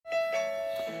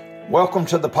Welcome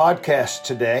to the podcast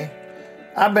today.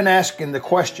 I've been asking the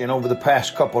question over the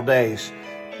past couple days,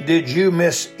 did you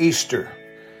miss Easter?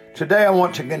 Today I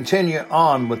want to continue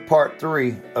on with part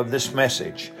 3 of this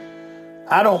message.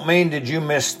 I don't mean did you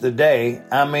miss the day,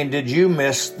 I mean did you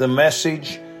miss the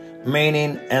message,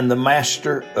 meaning, and the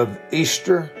master of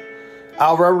Easter?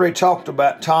 I've already talked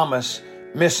about Thomas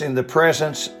missing the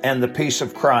presence and the peace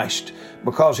of Christ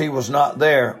because he was not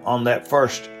there on that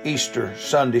first Easter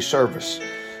Sunday service.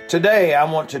 Today, I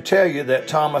want to tell you that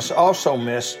Thomas also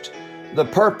missed the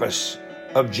purpose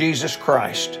of Jesus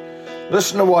Christ.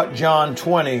 Listen to what John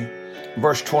 20,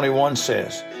 verse 21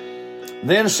 says.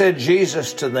 Then said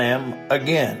Jesus to them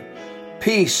again,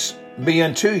 Peace be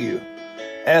unto you.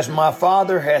 As my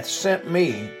Father hath sent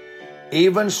me,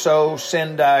 even so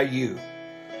send I you.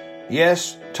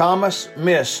 Yes, Thomas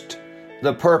missed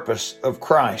the purpose of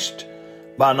Christ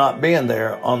by not being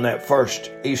there on that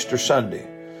first Easter Sunday.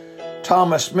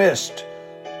 Thomas missed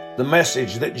the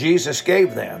message that Jesus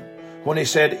gave them when he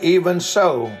said, Even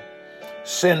so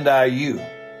send I you.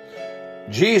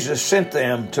 Jesus sent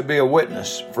them to be a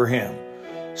witness for him.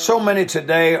 So many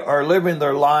today are living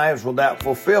their lives without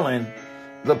fulfilling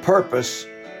the purpose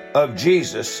of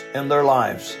Jesus in their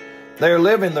lives. They're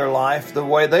living their life the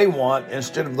way they want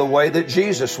instead of the way that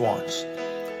Jesus wants.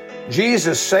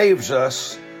 Jesus saves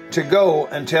us to go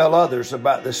and tell others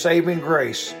about the saving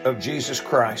grace of Jesus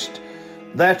Christ.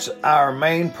 That's our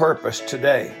main purpose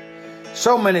today.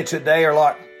 So many today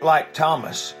are like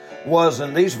Thomas was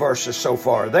in these verses so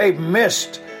far. They've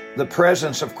missed the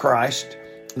presence of Christ,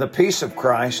 the peace of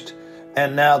Christ,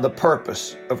 and now the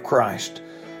purpose of Christ.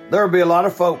 There will be a lot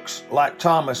of folks like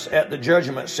Thomas at the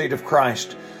judgment seat of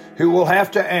Christ who will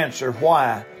have to answer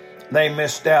why they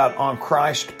missed out on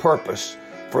Christ's purpose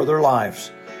for their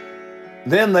lives.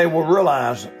 Then they will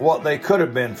realize what they could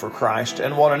have been for Christ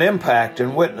and what an impact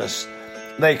and witness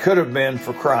they could have been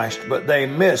for Christ, but they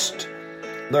missed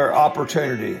their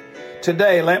opportunity.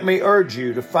 Today, let me urge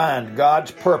you to find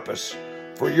God's purpose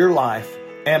for your life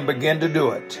and begin to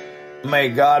do it. May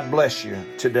God bless you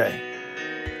today.